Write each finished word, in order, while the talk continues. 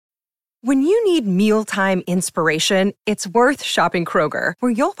When you need mealtime inspiration, it's worth shopping Kroger,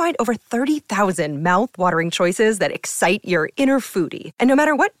 where you'll find over 30,000 mouth-watering choices that excite your inner foodie. And no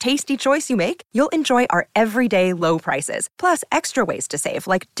matter what tasty choice you make, you'll enjoy our everyday low prices, plus extra ways to save,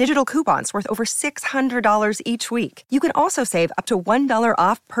 like digital coupons worth over $600 each week. You can also save up to $1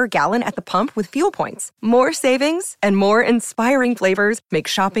 off per gallon at the pump with fuel points. More savings and more inspiring flavors make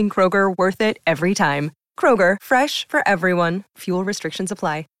shopping Kroger worth it every time. Kroger, fresh for everyone. Fuel restrictions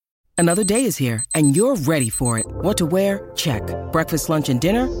apply. Another day is here, and you're ready for it. What to wear? Check. Breakfast, lunch, and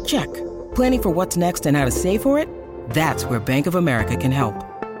dinner? Check. Planning for what's next and how to save for it? That's where Bank of America can help.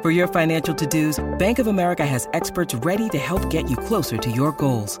 For your financial to-dos, Bank of America has experts ready to help get you closer to your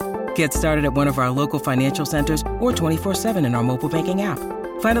goals. Get started at one of our local financial centers or 24/7 in our mobile banking app.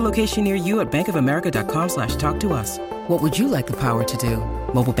 Find a location near you at bankofamerica.com/talktous. What would you like the power to do?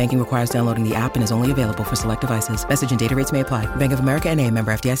 Mobile banking requires downloading the app and is only available for select devices. Message and data rates may apply. Bank of America N.A.,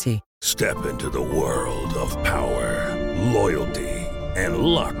 member FDIC. Step into the world of power, loyalty, and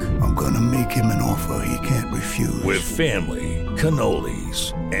luck. I'm gonna make him an offer he can't refuse. With family,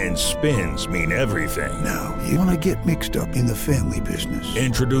 cannolis, and spins mean everything. Now, you wanna get mixed up in the family business.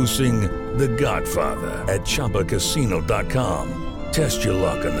 Introducing The Godfather at ChumbaCasino.com. Test your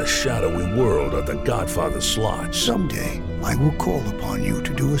luck in the shadowy world of The Godfather slot. Someday, I will call upon you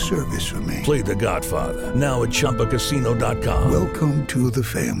to do a service for me. Play The Godfather, now at ChumbaCasino.com. Welcome to the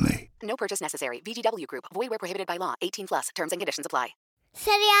family. No purchase necessary. VGW Group. Void where prohibited by law. 18+. Terms and conditions apply.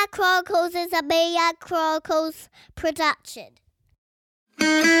 Celia Chronicles is a Media Chronicles production.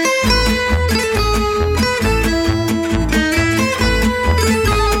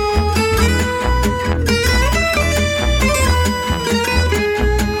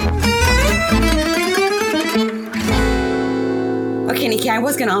 Okay, Nikki, I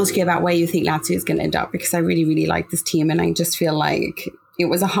was going to ask you about where you think Lazio is going to end up, because I really, really like this team, and I just feel like it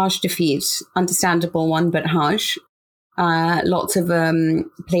was a harsh defeat, understandable one, but harsh. Lots of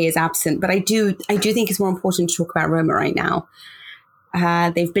players absent, but I do think it's more important to talk about Roma right now.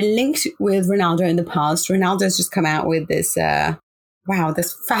 They've been linked with Ronaldo in the past. Ronaldo's just come out with this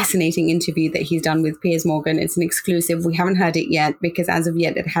this fascinating interview that he's done with Piers Morgan. It's an exclusive. We haven't heard it yet because as of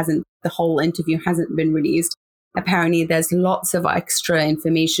yet, the whole interview hasn't been released. Apparently, there's lots of extra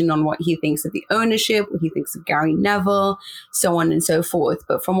information on what he thinks of the ownership, what he thinks of Gary Neville, so on and so forth.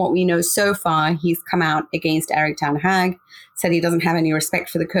 But from what we know so far, he's come out against Erik ten Hag, said he doesn't have any respect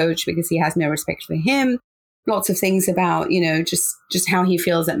for the coach because he has no respect for him. Lots of things about, just how he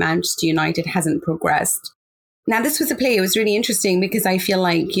feels that Manchester United hasn't progressed. Now, this was a player who was really interesting because I feel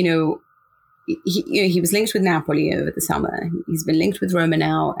like, he was linked with Napoli over the summer. He's been linked with Roma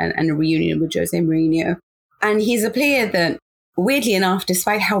now and a reunion with Jose Mourinho. And he's a player that, weirdly enough,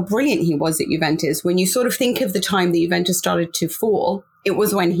 despite how brilliant he was at Juventus, when you sort of think of the time that Juventus started to fall, it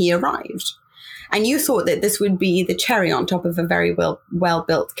was when he arrived. And you thought that this would be the cherry on top of a very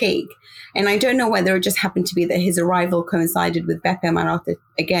well-built cake. And I don't know whether it just happened to be that his arrival coincided with Beppe Marotta,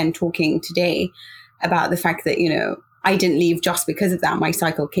 again, talking today about the fact that, I didn't leave just because of that. My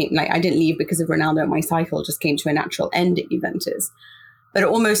cycle came, I didn't leave because of Ronaldo. My cycle just came to a natural end at Juventus. But it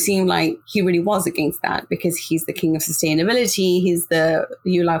almost seemed like he really was against that because he's the king of sustainability.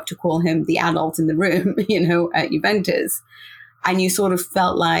 You love to call him the adult in the room, at Juventus. And you sort of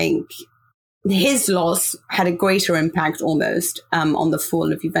felt like his loss had a greater impact almost on the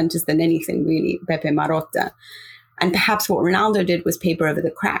fall of Juventus than anything really, Beppe Marotta. And perhaps what Ronaldo did was paper over the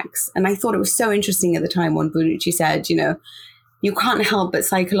cracks. And I thought it was so interesting at the time when Bonucci said, you can't help but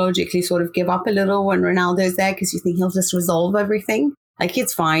psychologically sort of give up a little when Ronaldo's there because you think he'll just resolve everything. Like,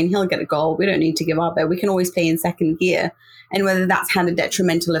 it's fine. He'll get a goal. We don't need to give up. But we can always play in second gear. And whether that's had a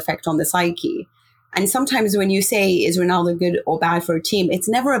detrimental effect on the psyche. And sometimes when you say, is Ronaldo good or bad for a team, it's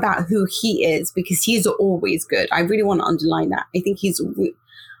never about who he is because he's always good. I really want to underline that.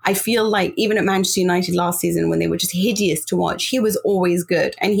 I feel like even at Manchester United last season when they were just hideous to watch, he was always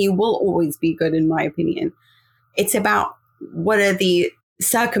good. And he will always be good, in my opinion. It's about what are the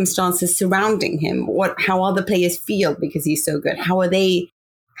circumstances surrounding him, how other players feel because he's so good. How are they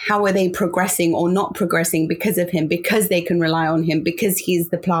progressing or not progressing because of him, because they can rely on him, because he's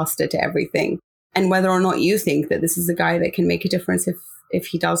the plaster to everything. And whether or not you think that this is a guy that can make a difference if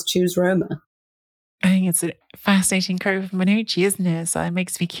he does choose Roma. I think it's a fascinating quote from Bonucci, isn't it? So it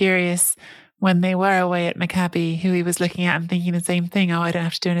makes me curious when they were away at Maccabi, who he was looking at and thinking the same thing. Oh, I don't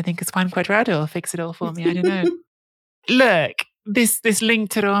have to do anything because Juan Cuadrado will fix it all for me. I don't know. Look, this link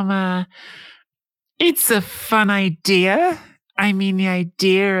to Roma, it's a fun idea. I mean, the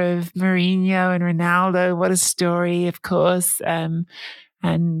idea of Mourinho and Ronaldo, what a story, of course.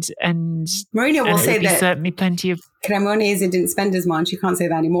 And Mourinho will say that certainly plenty of Cremonese didn't spend as much. You can't say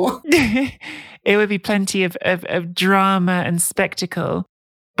that anymore. It would be plenty of drama and spectacle.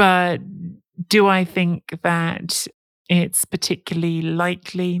 But do I think that it's particularly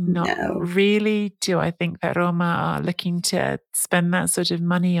likely? Not really. Do I think that Roma are looking to spend that sort of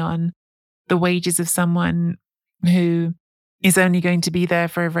money on the wages of someone who is only going to be there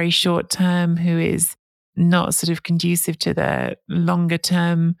for a very short term, who is not sort of conducive to the longer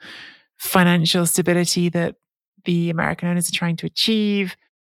term financial stability that the American owners are trying to achieve?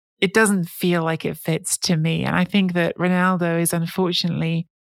 It doesn't feel like it fits to me. And I think that Ronaldo's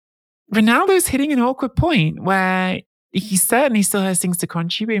hitting an awkward point where he certainly still has things to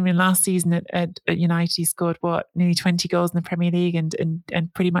contribute. I mean, last season at United, he scored nearly 20 goals in the Premier League and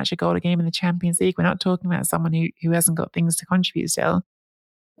pretty much a goal a game in the Champions League. We're not talking about someone who hasn't got things to contribute still,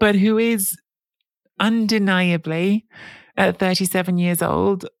 but who is undeniably at 37 years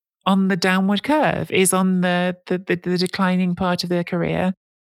old on the downward curve, is on the declining part of their career,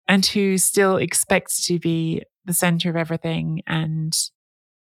 and who still expects to be the center of everything and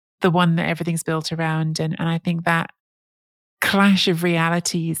the one that everything's built around. And I think that clash of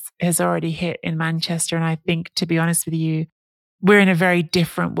realities has already hit in Manchester. And I think, to be honest with you, we're in a very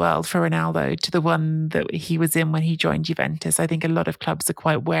different world for Ronaldo to the one that he was in when he joined Juventus. I think a lot of clubs are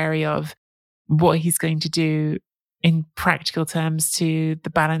quite wary of what he's going to do in practical terms to the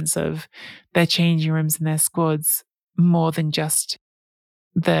balance of their changing rooms and their squads, more than just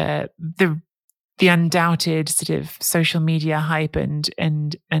the undoubted sort of social media hype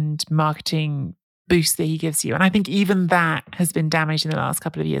and marketing boost that he gives you. And I think even that has been damaged in the last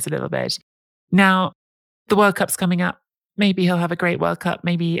couple of years a little bit. Now, the World Cup's coming up. Maybe he'll have a great World Cup.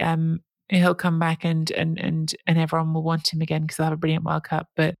 Maybe he'll come back and everyone will want him again because he'll have a brilliant World Cup.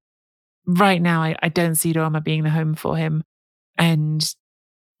 But right now, I don't see Roma being the home for him. And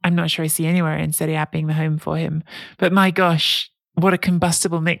I'm not sure I see anywhere in Serie A being the home for him. But my gosh, what a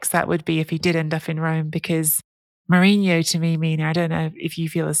combustible mix that would be if he did end up in Rome, because Mourinho, to me, Mina, I don't know if you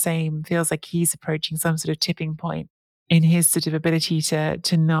feel the same, feels like he's approaching some sort of tipping point in his sort of ability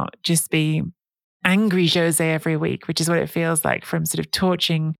to not just be angry Jose every week, which is what it feels like, from sort of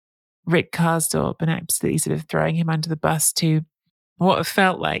torching Rick Karsdorp and absolutely sort of throwing him under the bus, to what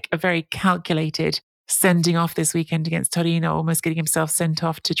felt like a very calculated sending off this weekend against Torino, almost getting himself sent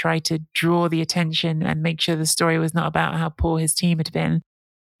off to try to draw the attention and make sure the story was not about how poor his team had been.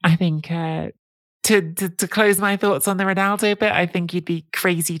 I think to close my thoughts on the Ronaldo bit, I think you'd be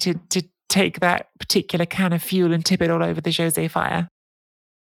crazy to take that particular can of fuel and tip it all over the Jose fire.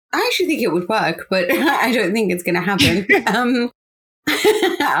 I actually think it would work, but I don't think it's going to happen.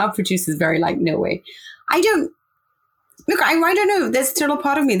 Our producer's very like, no way. I don't know. There's still a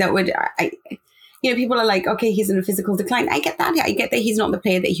part of me that would, people are like, okay, he's in a physical decline. I get that. I get that he's not the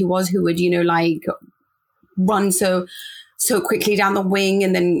player that he was, who would, run so quickly down the wing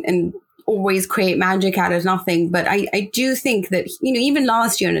and always create magic out of nothing. But I do think that, even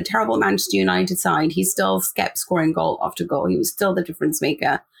last year in a terrible Manchester United side, he still kept scoring goal after goal. He was still the difference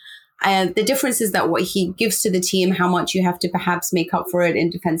maker. And the difference is that what he gives to the team, how much you have to perhaps make up for it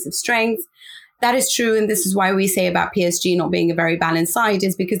in defensive strength. That is true. And this is why we say about PSG not being a very balanced side,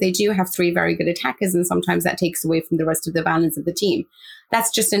 is because they do have three very good attackers. And sometimes that takes away from the rest of the balance of the team.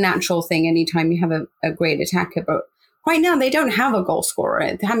 That's just a natural thing anytime you have a great attacker. But right now, they don't have a goal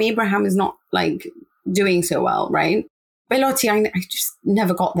scorer. Tammy Abraham is not doing so well, right? Belotti, I just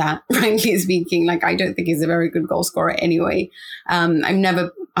never got that, frankly speaking. I don't think he's a very good goal scorer anyway.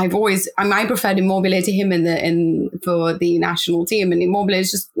 I preferred Immobile to him for the national team. And Immobile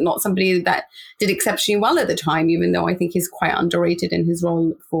is just not somebody that did exceptionally well at the time, even though I think he's quite underrated in his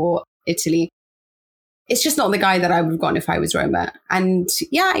role for Italy. It's just not the guy that I would have gone if I was Roma. And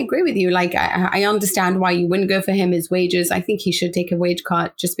yeah, I agree with you. I understand why you wouldn't go for him, his wages. I think he should take a wage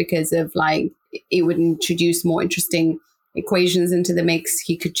cut just because of it would introduce more interesting equations into the mix.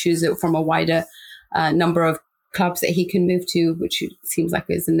 He could choose it from a wider number of clubs that he can move to, which seems like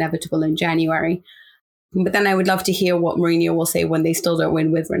is inevitable in January. But then I would love to hear what Mourinho will say when they still don't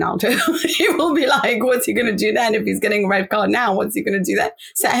win with Ronaldo. He will be like, what's he going to do then? If he's getting a red card now, what's he going to do then?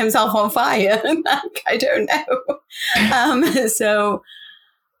 Set himself on fire? I don't know. So,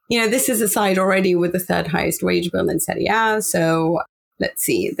 this is a side already with the third highest wage bill in Serie A. So let's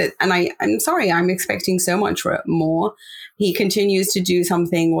see. And I'm sorry, I'm expecting so much more. He continues to do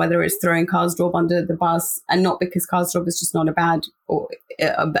something, whether it's throwing Karsdorp under the bus, and not because Karsdorp is just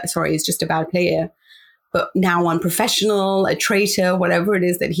is just a bad player, but now unprofessional, a traitor, whatever it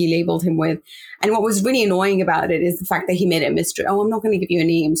is that he labeled him with. And what was really annoying about it is the fact that he made it a mystery. Oh, I'm not going to give you a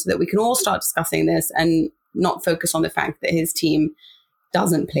name, so that we can all start discussing this and not focus on the fact that his team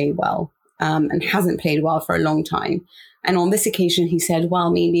doesn't play well and hasn't played well for a long time. And on this occasion, he said,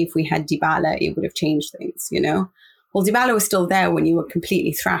 well, maybe if we had Dybala, it would have changed things, you know? Well, Dybala was still there when you were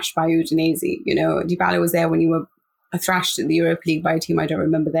completely thrashed by Udinese, you know? Dybala was there when you were thrashed in the Europa League by a team, I don't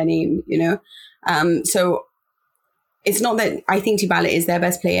remember their name, you know? So it's not that I think Dybala is their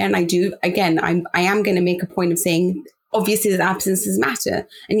best player. And I am going to make a point of saying, obviously, his absences matter.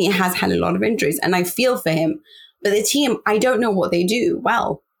 And he has had a lot of injuries. And I feel for him. But the team, I don't know what they do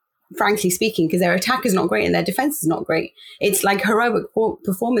well, frankly speaking, because their attack is not great and their defense is not great. It's like heroic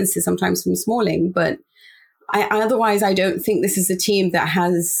performances sometimes from Smalling, but otherwise I don't think this is a team that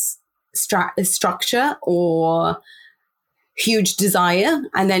has structure or huge desire.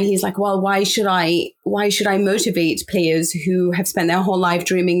 And then he's like, well, why should I motivate players who have spent their whole life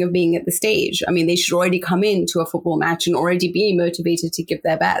dreaming of being at the stage? I mean, they should already come into a football match and already be motivated to give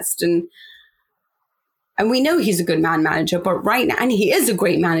their best. And we know he's a good manager, but right now, and he is a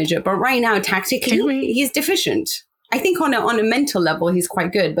great manager, but right now, tactically, he's deficient. I think on a mental level, he's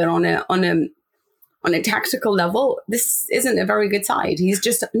quite good, but on a tactical level, this isn't a very good side. He's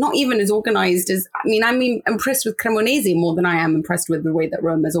just not even as organized as, I'm impressed with Cremonese more than I am impressed with the way that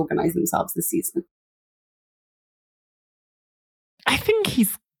Rome has organized themselves this season. I think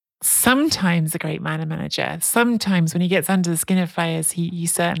he's sometimes a great manager. Sometimes when he gets under the skin of players, he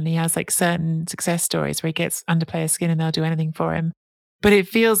certainly has like certain success stories where he gets under players' skin and they'll do anything for him. But it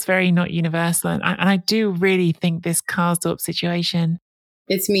feels very not universal. And I do really think this Karsdorp situation,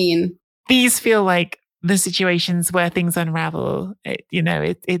 it's mean. These feel like the situations where things unravel.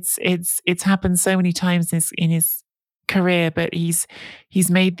 It's happened so many times in his career, but he's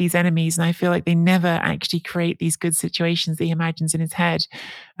made these enemies, and I feel like they never actually create these good situations that he imagines in his head.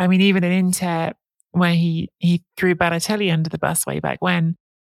 I mean, even at Inter, where he threw Balotelli under the bus way back when,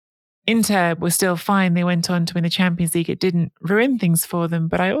 Inter was still fine. They went on to win the Champions League. It didn't ruin things for them,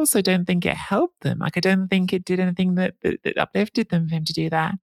 but I also don't think it helped them. Like, I don't think it did anything that uplifted them for him to do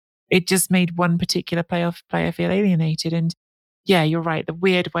that. It just made one particular player feel alienated. And yeah, you're right. The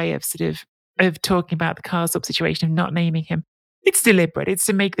weird way of of talking about the Karsdorp situation, of not naming him, it's deliberate. It's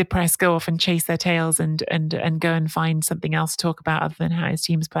to make the press go off and chase their tails and go and find something else to talk about other than how his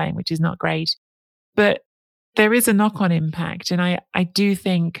team's playing, which is not great. But there is a knock-on impact. And I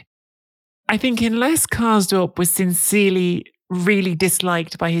think unless Karsdorp was sincerely really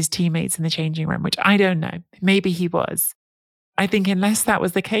disliked by his teammates in the changing room, which I don't know, maybe he was. I think unless that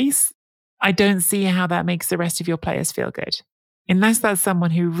was the case, I don't see how that makes the rest of your players feel good. Unless that's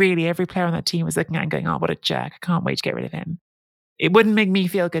someone who really every player on that team was looking at and going, oh, what a jerk, I can't wait to get rid of him. It wouldn't make me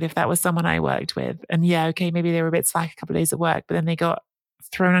feel good if that was someone I worked with. And yeah, okay, maybe they were a bit slack a couple of days at work, but then they got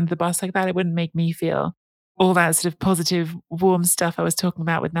thrown under the bus like that. It wouldn't make me feel all that sort of positive, warm stuff I was talking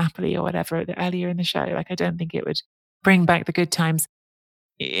about with Napoli or whatever earlier in the show. Like, I don't think it would bring back the good times.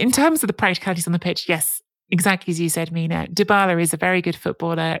 In terms of the practicalities on the pitch, yes, exactly as you said, Mina, Dybala is a very good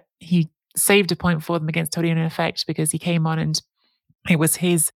footballer. He saved a point for them against Torino in effect because he came on and it was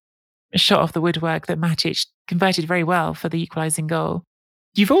his shot off the woodwork that Matic converted very well for the equalising goal.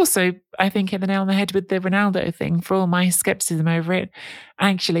 You've also, I think, hit the nail on the head with the Ronaldo thing. For all my skepticism over it,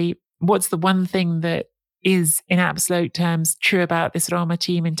 actually, what's the one thing that is in absolute terms true about this Roma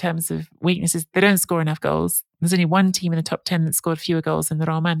team in terms of weaknesses? They don't score enough goals. There's only one team in the top 10 that scored fewer goals than the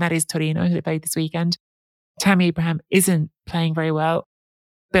Roma, and that is Torino, who they played this weekend. Tammy Abraham isn't playing very well.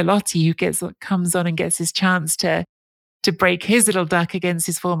 Belotti, who comes on and gets his chance to break his little duck against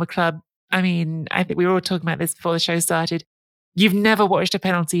his former club. I mean, I think we were all talking about this before the show started. You've never watched a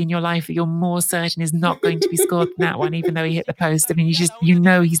penalty in your life that you're more certain is not going to be scored than that one, even though he hit the post. I mean, you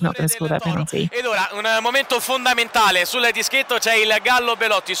know he's not going to score that penalty. Ed ora un momento fondamentale sul dischetto, c'è il Gallo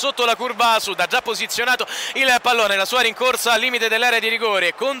Belotti sotto la curva sud, ha già posizionato il pallone, la sua rincorsa al limite dell'area di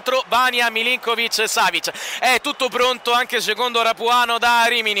rigore contro Vanja Milinkovic-Savic. È tutto pronto anche secondo Rapuano da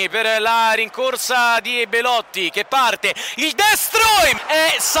Rimini per la rincorsa di Belotti che parte, il destro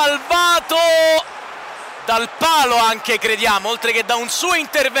è salvato dal palo anche, crediamo, oltre che da un suo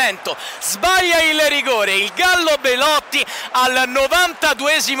intervento. Sbaglia il rigore il Gallo Belotti al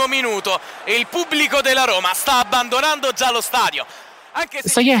 92esimo minuto e il pubblico della Roma sta abbandonando già lo stadio.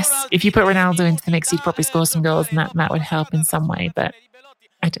 So yes, if you put Ronaldo into the mix, he'd probably score some goals and that would help in some way. But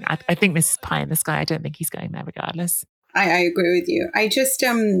I think this is pie in the sky. I don't think he's going there regardless. I agree with you. I just,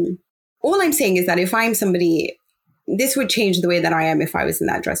 all I'm saying is that if I'm somebody, this would change the way that I am if I was in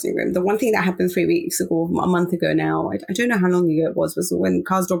that dressing room. The one thing that happened 3 weeks ago, a month ago now, I don't know how long ago it was when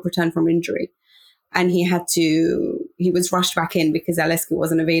Karsdorp returned from injury and he was rushed back in because Zalewski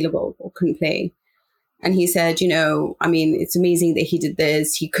wasn't available or couldn't play. And he said, it's amazing that he did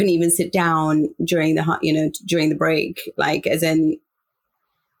this. He couldn't even sit down during the break. Like, as in,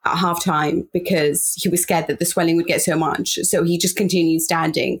 at halftime because he was scared that the swelling would get so much. So he just continued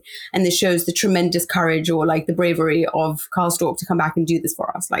standing. And this shows the tremendous courage or like the bravery of Karsdorp to come back and do this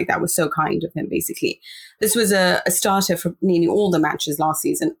for us. Like that was so kind of him, basically. This was a starter for nearly all the matches last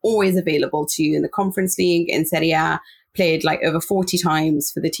season, always available to you in the Conference League, in Serie A, played like over 40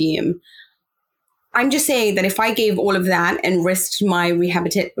 times for the team. I'm just saying that if I gave all of that and risked my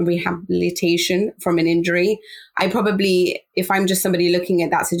rehabilitation from an injury, I probably, if I'm just somebody looking at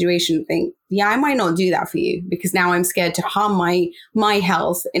that situation, think, yeah, I might not do that for you because now I'm scared to harm my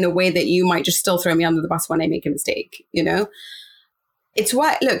health in a way that you might just still throw me under the bus when I make a mistake, you know? It's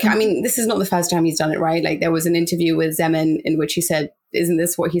what, look, I mean, this is not the first time he's done it, right? Like there was an interview with Zeman in which he said, isn't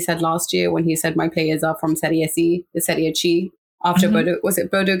this what he said last year when he said my players are from Serie C, the Serie C, after Bodo, was it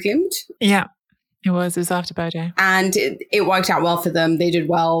Bodo Glimt? Yeah. It was after Bodo. And it worked out well for them. They did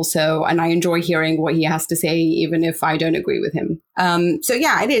well. So, and I enjoy hearing what he has to say, even if I don't agree with him. So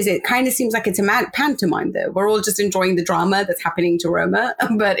yeah, it is. It kind of seems like it's a pantomime though. We're all just enjoying the drama that's happening to Roma.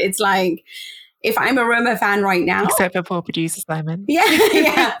 But it's like, if I'm a Roma fan right now. Except for poor producer Simon.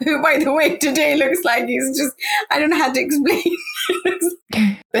 Yeah. Who, by the way, today looks like he's just, I don't know how to explain.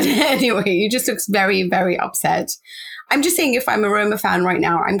 But anyway, he just looks very, very upset. I'm just saying if I'm a Roma fan right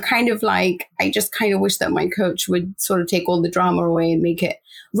now, I'm kind of like, I just kind of wish that my coach would sort of take all the drama away and make it,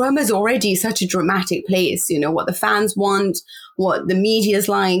 Roma's already such a dramatic place, you know, what the fans want, what the media's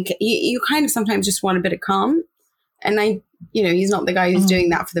like. You kind of sometimes just want a bit of calm. And he's not the guy who's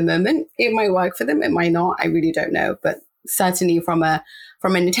doing that for the moment. It might work for them. It might not. I really don't know. But certainly from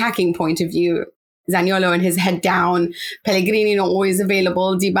an attacking point of view, Zaniolo and his head down, Pellegrini not always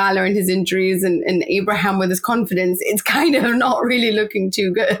available, Dybala and his injuries, and Abraham with his confidence, it's kind of not really looking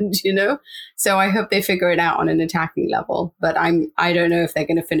too good, you know? So I hope they figure it out on an attacking level. But I don't know if they're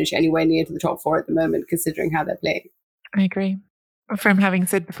going to finish anywhere near to the top four at the moment, considering how they're playing. I agree. From having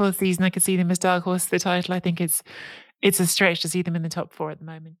said before the season, I could see them as dark horse for the title. I think it's a stretch to see them in the top four at the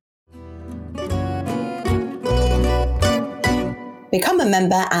moment. Become a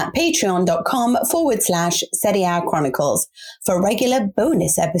member at patreon.com/Serie A Chronicles for regular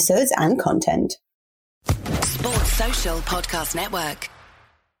bonus episodes and content. Sports Social Podcast Network.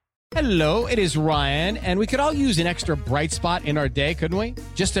 Hello, it is Ryan, and we could all use an extra bright spot in our day, couldn't we?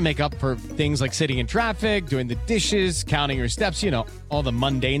 Just to make up for things like sitting in traffic, doing the dishes, counting your steps, you know, all the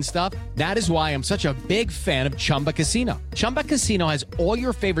mundane stuff. That is why I'm such a big fan of Chumba Casino. Chumba Casino has all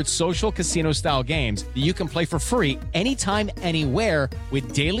your favorite social casino-style games that you can play for free anytime, anywhere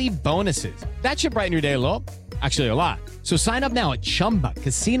with daily bonuses. That should brighten your day a little. Actually, a lot. So sign up now at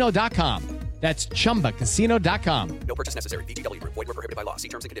ChumbaCasino.com. That's ChumbaCasino.com. No purchase necessary. VGW Group. Void where prohibited by law. See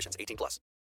terms and conditions. 18+.